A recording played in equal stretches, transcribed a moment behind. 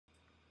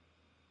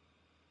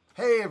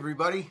Hey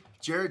everybody,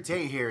 Jared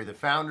Tate here, the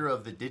founder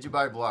of the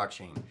DigiByte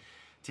blockchain.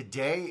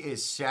 Today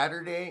is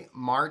Saturday,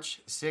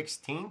 March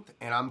 16th,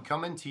 and I'm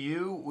coming to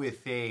you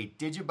with a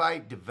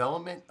DigiByte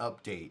development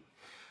update.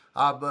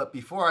 But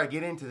before I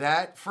get into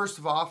that, first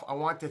of all, I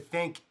want to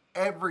thank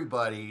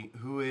everybody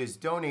who has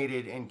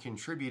donated and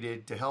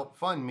contributed to help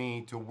fund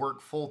me to work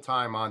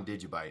full-time on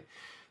DigiByte.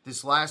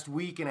 This last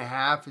week and a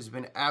half has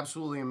been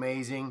absolutely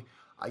amazing.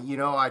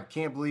 I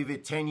can't believe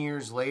it, 10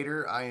 years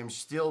later, I am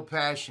still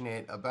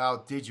passionate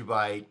about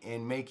DigiByte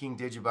and making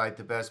DigiByte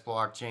the best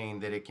blockchain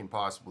that it can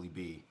possibly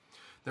be.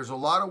 There's a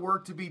lot of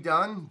work to be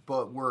done,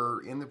 but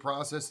we're in the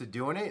process of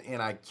doing it,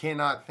 and I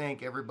cannot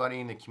thank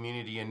everybody in the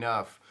community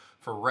enough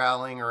for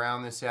rallying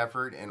around this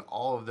effort and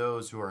all of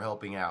those who are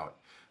helping out.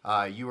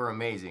 You are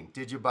amazing.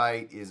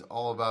 DigiByte is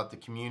all about the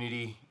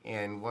community,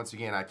 and once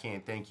again, I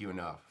can't thank you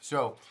enough.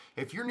 So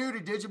if you're new to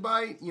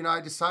DigiByte, I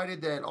decided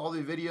that all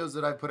the videos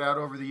that I put out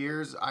over the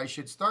years, I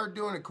should start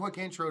doing a quick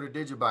intro to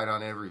DigiByte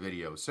on every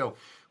video. So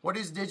what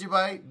is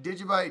DigiByte?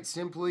 DigiByte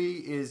simply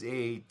is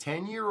a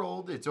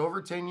 10-year-old, it's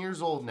over 10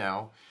 years old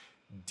now,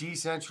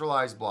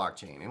 decentralized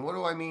blockchain. And what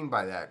do I mean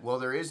by that? Well,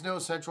 there is no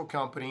central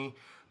company.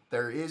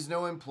 There is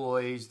no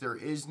employees, there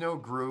is no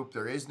group,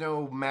 there is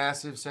no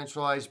massive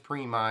centralized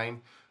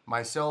pre-mine.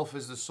 Myself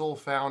as the sole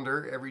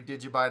founder, every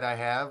DigiByte I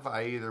have,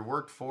 I either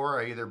worked for,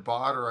 I either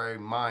bought, or I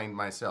mined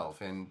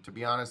myself. And to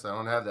be honest, I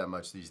don't have that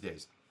much these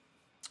days.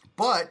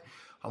 But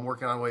I'm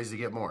working on ways to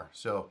get more.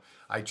 So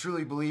I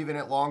truly believe in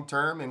it long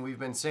term, and we've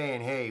been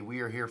saying, hey,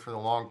 we are here for the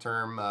long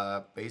term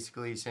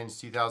basically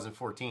since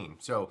 2014.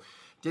 So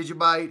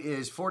DigiByte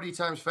is 40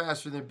 times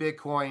faster than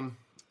Bitcoin.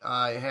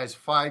 It has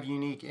 5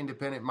 unique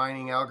independent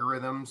mining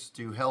algorithms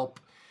to help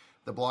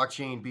the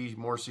blockchain be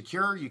more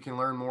secure. You can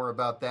learn more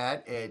about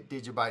that at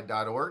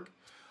digibyte.org.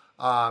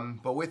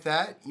 But with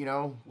that,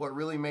 what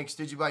really makes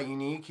DigiByte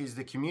unique is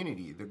the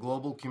community, the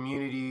global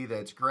community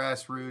that's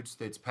grassroots,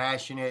 that's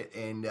passionate,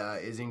 and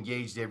is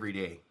engaged every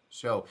day.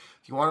 So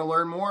if you want to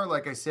learn more,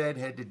 like I said,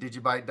 head to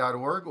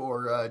digibyte.org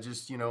or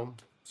just,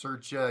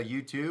 search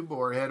YouTube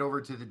or head over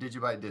to the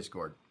DigiByte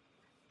Discord.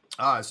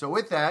 So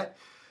with that,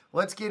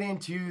 let's get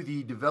into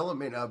the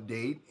development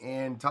update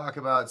and talk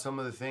about some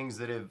of the things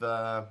that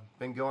have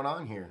been going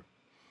on here.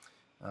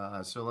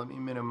 So let me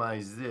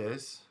minimize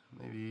this.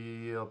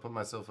 Maybe I'll put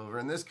myself over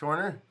in this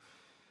corner,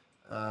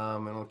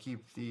 and I'll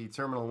keep the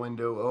terminal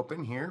window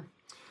open here.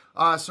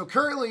 So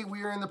currently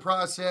we are in the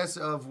process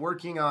of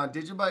working on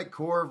DigiByte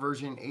Core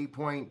version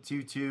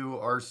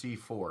 8.22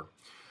 RC4.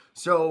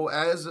 So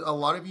as a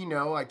lot of you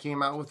know, I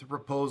came out with a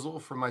proposal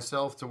for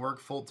myself to work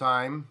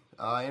full-time,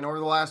 and over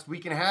the last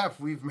week and a half,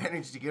 we've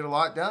managed to get a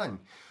lot done.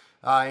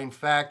 In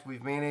fact,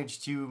 we've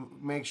managed to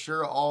make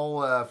sure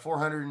all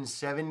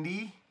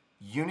 470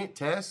 unit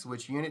tests,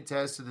 which unit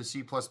tests are the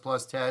C++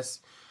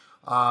 tests,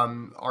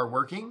 are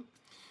working.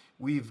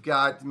 We've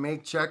got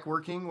make check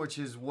working, which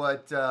is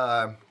what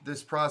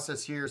this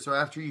process here. So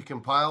after you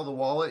compile the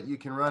wallet, you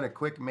can run a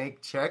quick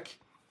make check.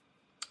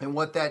 And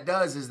what that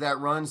does is that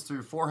runs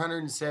through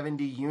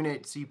 470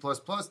 unit C++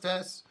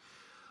 tests.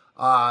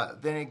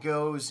 Then it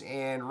goes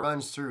and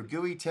runs through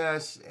GUI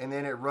tests, and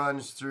then it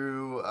runs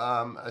through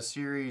a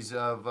series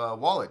of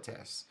wallet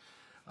tests.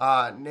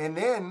 And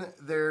then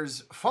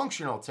there's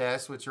functional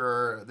tests,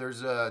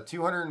 there's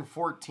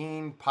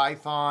 214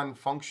 Python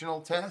functional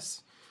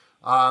tests.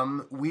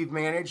 We've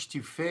managed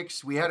to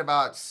fix, we had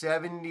about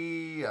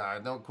 70,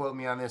 don't quote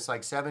me on this,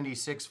 like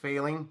 76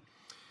 failing.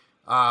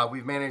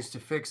 We've managed to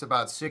fix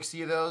about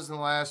 60 of those in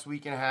the last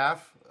week and a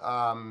half.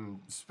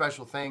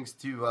 Special thanks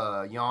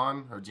to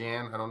Jan, or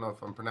Jan, I don't know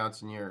if I'm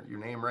pronouncing your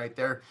name right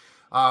there,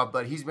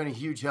 but he's been a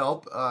huge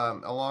help,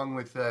 along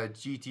with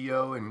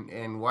GTO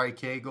and Y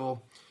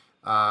Kagel,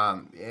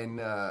 and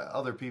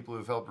other people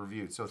who've helped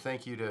review. So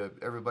thank you to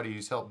everybody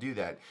who's helped do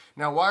that.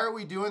 Now, why are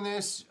we doing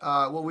this?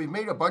 Well, we've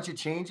made a bunch of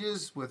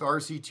changes with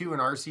RC2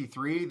 and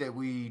RC3 that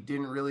we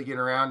didn't really get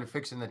around to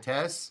fixing the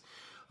tests.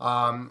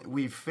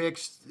 We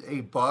fixed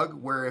a bug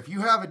where if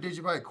you have a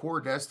DigiByte Core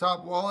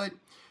desktop wallet,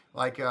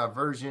 like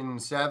version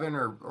 7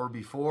 or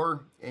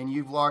before, and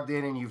you've logged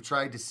in and you've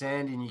tried to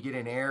send and you get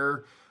an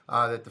error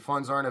that the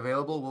funds aren't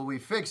available, well, we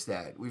fixed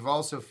that. We've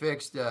also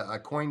fixed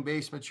a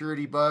Coinbase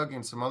maturity bug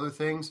and some other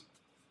things.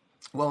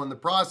 Well, in the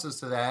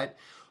process of that,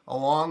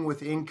 along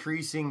with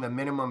increasing the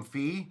minimum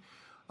fee,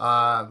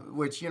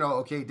 which,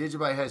 okay,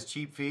 DigiByte has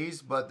cheap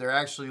fees, but they're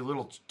actually a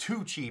little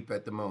too cheap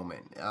at the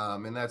moment.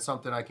 And that's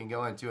something I can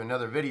go into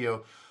another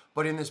video.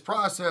 But in this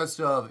process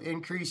of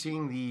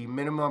increasing the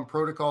minimum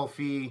protocol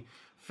fee,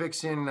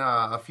 fixing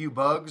a few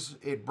bugs,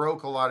 it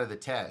broke a lot of the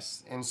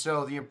tests. And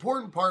so the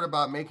important part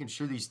about making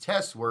sure these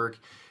tests work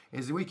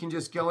is that we can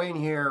just go in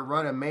here,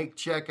 run a make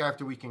check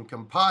after we can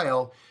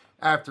compile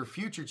after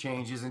future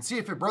changes and see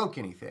if it broke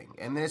anything.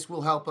 And this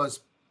will help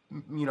us,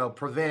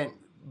 prevent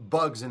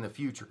bugs in the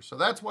future. So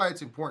that's why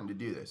it's important to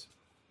do this.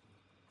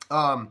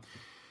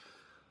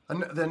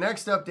 The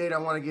next update I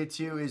want to get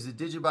to is the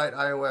DigiByte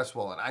iOS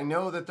wallet. I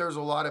know that there's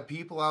a lot of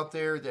people out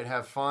there that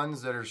have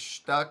funds that are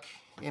stuck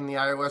in the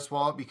iOS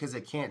wallet because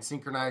they can't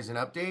synchronize an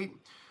update.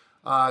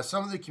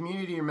 Some of the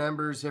community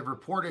members have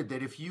reported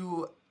that if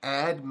you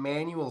add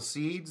manual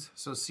seeds,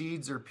 so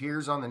seeds or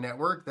peers on the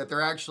network, that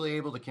they're actually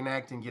able to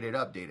connect and get it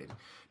updated.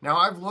 Now,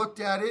 I've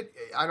looked at it.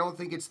 I don't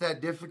think it's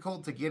that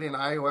difficult to get an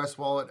iOS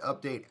wallet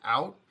update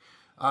out.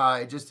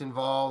 It just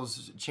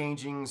involves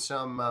changing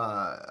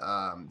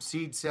some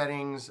seed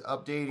settings,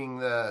 updating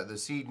the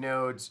seed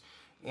nodes,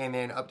 and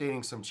then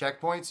updating some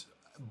checkpoints.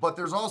 But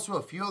there's also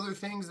a few other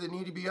things that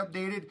need to be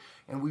updated,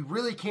 and we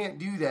really can't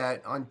do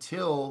that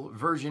until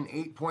version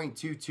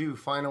 8.22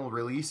 final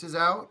release is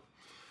out.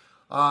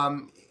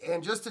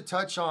 And just to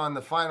touch on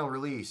the final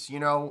release,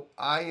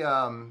 I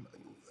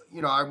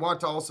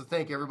want to also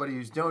thank everybody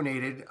who's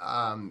donated.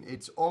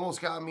 It's almost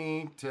got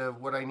me to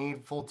what I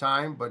need full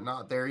time, but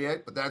not there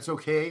yet. But that's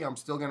okay. I'm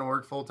still going to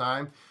work full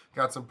time.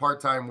 Got some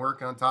part-time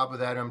work on top of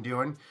that I'm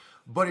doing.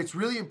 But it's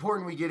really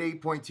important we get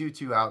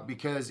 8.22 out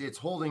because it's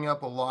holding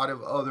up a lot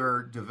of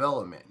other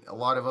development, a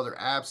lot of other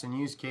apps and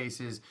use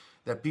cases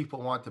that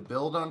people want to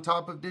build on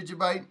top of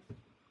DigiByte,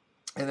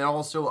 and then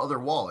also other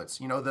wallets.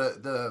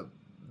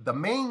 The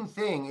main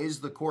thing is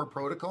the core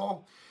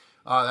protocol.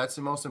 That's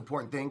the most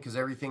important thing because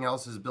everything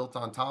else is built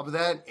on top of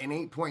that. And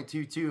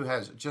 8.22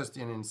 has just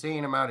an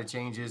insane amount of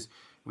changes.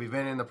 We've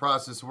been in the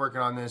process of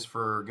working on this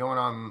for going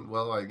on,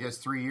 well, I guess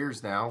 3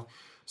 years now.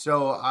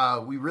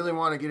 So we really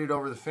want to get it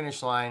over the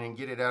finish line and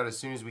get it out as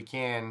soon as we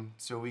can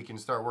so we can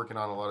start working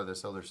on a lot of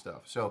this other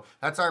stuff. So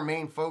that's our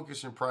main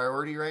focus and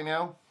priority right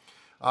now.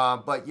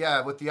 But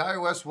yeah, with the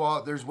iOS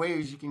wallet, there's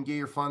ways you can get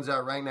your funds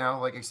out right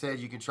now. Like I said,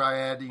 you can try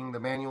adding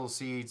the manual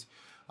seeds.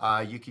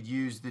 You could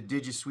use the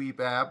DigiSweep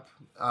app,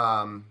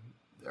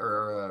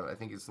 or I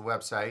think it's the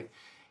website.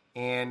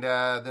 And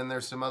then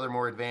there's some other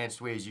more advanced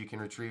ways you can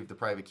retrieve the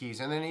private keys.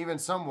 And then even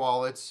some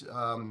wallets,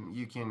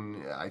 you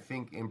can, I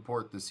think,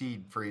 import the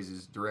seed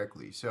phrases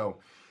directly. So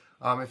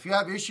if you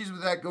have issues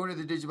with that, go to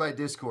the DigiByte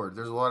Discord.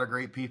 There's a lot of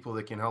great people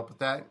that can help with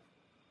that.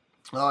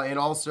 And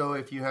also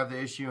if you have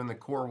the issue in the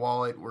core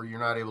wallet where you're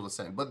not able to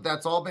send. But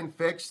that's all been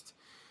fixed,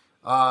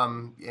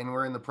 and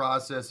we're in the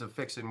process of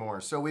fixing more.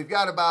 So we've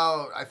got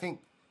about, I think,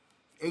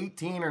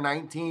 18 or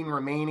 19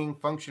 remaining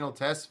functional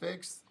tests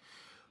fixed.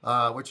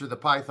 Which are the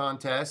Python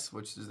tests,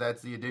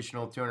 that's the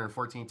additional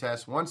 214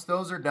 tests. Once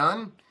those are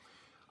done,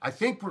 I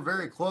think we're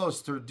very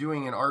close to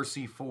doing an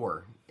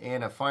RC4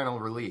 and a final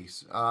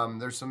release.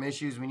 There's some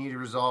issues we need to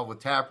resolve with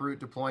Taproot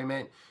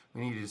deployment.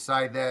 We need to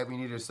decide that. We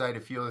need to decide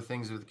a few other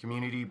things with the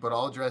community, but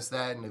I'll address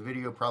that in a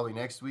video probably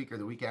next week or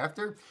the week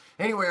after.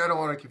 Anyway, I don't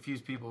want to confuse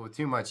people with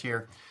too much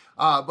here.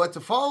 But to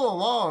follow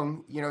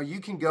along, you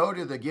can go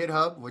to the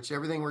GitHub, which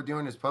everything we're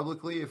doing is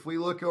publicly. If we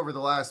look over the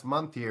last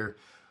month here,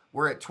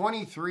 we're at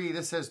 23,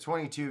 this says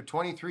 22,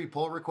 23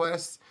 pull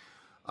requests,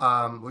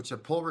 which a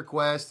pull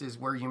request is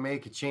where you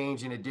make a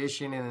change in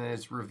addition and then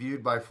it's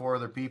reviewed by 4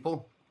 other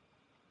people.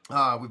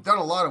 We've done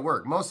a lot of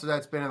work. Most of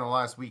that's been in the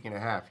last week and a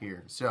half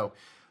here. So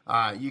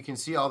you can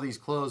see all these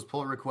closed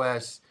pull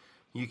requests.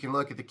 You can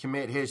look at the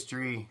commit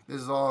history. This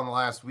is all in the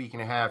last week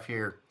and a half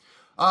here.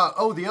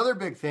 The other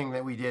big thing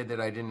that we did that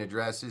I didn't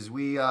address is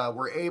we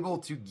were able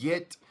to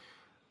get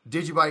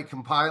DigiByte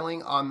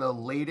compiling on the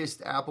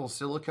latest Apple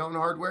silicone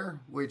hardware,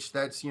 which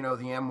that's, the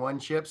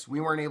M1 chips. We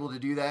weren't able to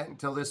do that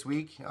until this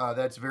week.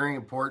 That's very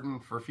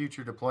important for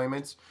future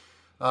deployments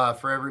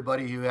for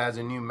everybody who has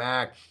a new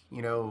Mac,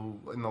 in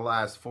the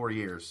last 4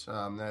 years.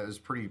 That was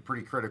pretty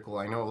critical.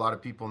 I know a lot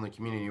of people in the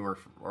community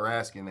were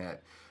asking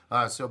that.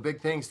 So big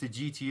thanks to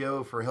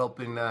GTO for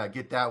helping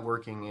get that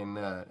working and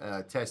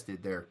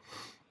tested there.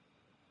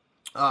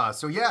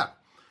 So yeah.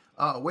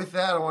 With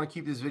that, I want to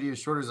keep this video as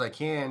short as I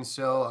can,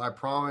 so I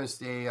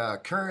promised a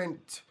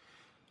current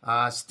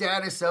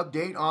status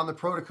update on the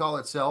protocol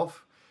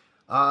itself.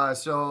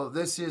 So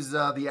this is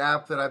the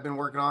app that I've been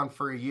working on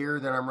for a year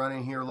that I'm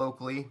running here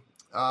locally.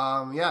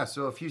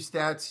 So a few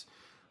stats.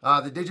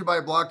 The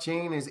DigiByte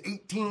blockchain is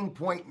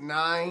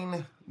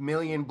 18.9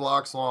 million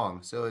blocks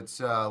long, so it's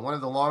one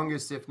of the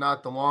longest, if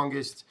not the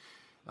longest,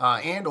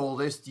 and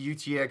oldest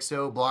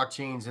UTXO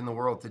blockchains in the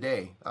world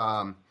today.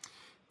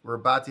 We're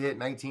about to hit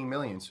 19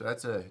 million, so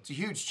it's a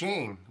huge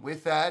chain.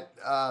 With that,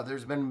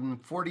 there's been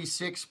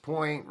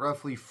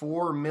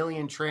 46.4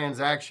 million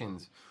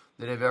transactions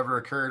that have ever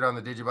occurred on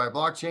the DigiByte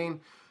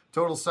blockchain.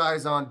 Total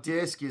size on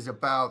disk is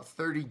about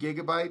 30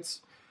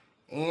 gigabytes,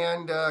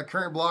 and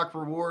current block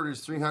reward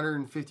is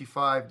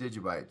 355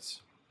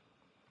 digibytes.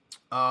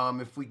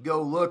 If we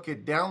go look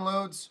at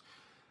downloads,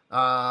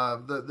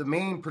 the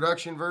main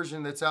production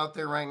version that's out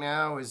there right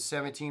now is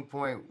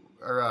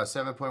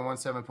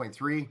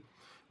 7.17.3.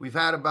 We've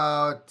had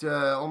about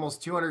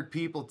almost 200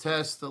 people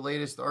test the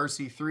latest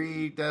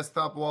RC3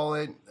 desktop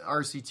wallet.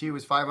 RC2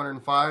 is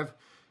 505.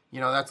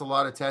 That's a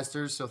lot of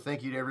testers, so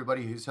thank you to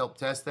everybody who's helped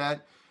test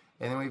that.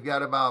 And then we've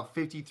got about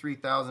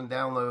 53,000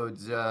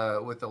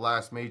 downloads with the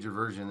last major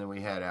version that we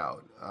had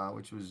out,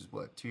 which was,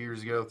 2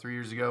 years ago, 3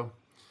 years ago?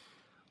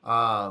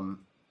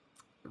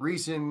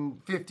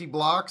 Recent 50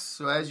 blocks,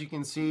 so as you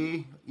can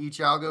see, each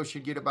algo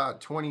should get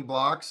about 20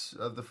 blocks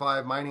of the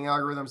 5 mining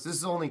algorithms. This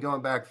is only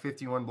going back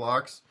 51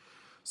 blocks.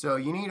 So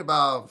you need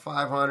about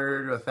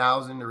 500 or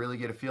 1,000 to really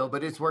get a feel,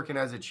 but it's working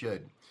as it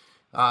should.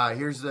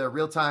 Here's the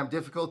real-time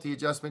difficulty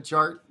adjustment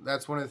chart.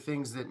 That's one of the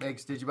things that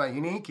makes DigiByte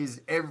unique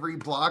is every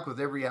block with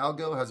every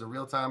algo has a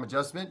real-time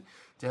adjustment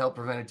to help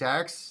prevent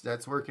attacks.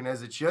 That's working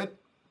as it should.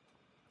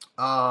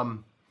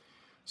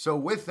 So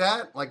with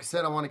that, like I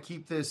said, I want to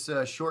keep this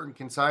short and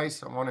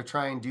concise. I want to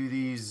try and do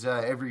these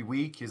every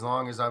week as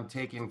long as I'm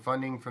taking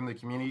funding from the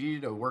community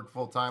to work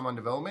full-time on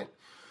development.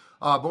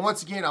 But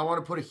once again, I want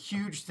to put a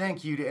huge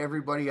thank you to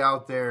everybody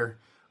out there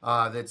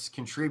that's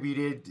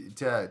contributed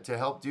to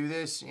help do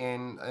this,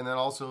 and then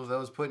also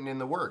those putting in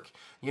the work.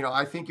 You know,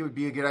 I think it would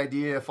be a good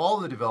idea if all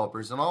the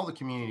developers and all the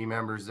community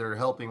members that are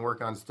helping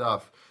work on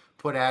stuff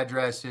put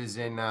addresses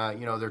in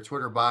you know, their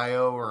Twitter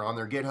bio or on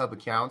their GitHub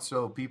account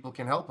so people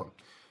can help them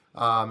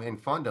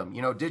and fund them.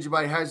 You know,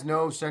 DigiByte has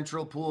no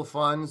central pool of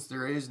funds.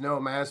 There is no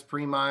mass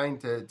pre-mine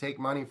to take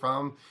money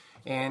from.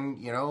 And,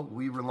 you know,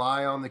 we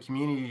rely on the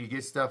community to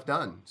get stuff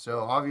done.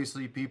 So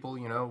obviously people,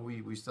 you know,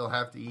 we still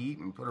have to eat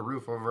and put a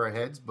roof over our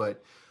heads.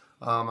 But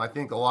I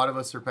think a lot of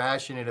us are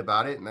passionate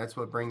about it, and that's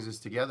what brings us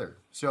together.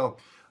 So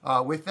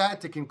with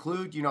that, to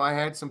conclude, you know, I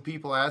had some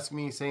people ask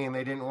me saying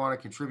they didn't want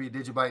to contribute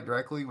DigiByte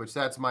directly, which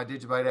that's my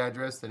DigiByte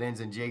address that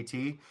ends in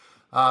JT.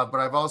 But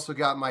I've also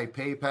got my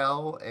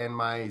PayPal and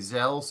my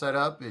Zelle set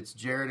up. It's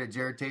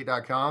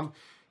jared@jaredtate.com.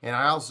 And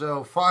I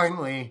also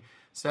finally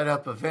set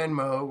up a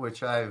Venmo,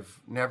 which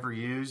I've never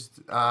used.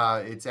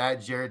 It's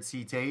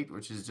 @JaredCTate,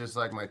 which is just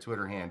like my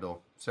Twitter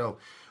handle. So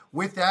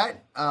with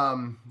that,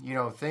 you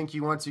know, thank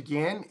you once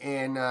again,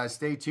 and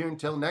stay tuned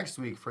till next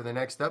week for the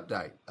next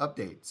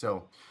update.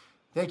 So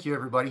thank you,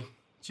 everybody.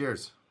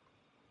 Cheers.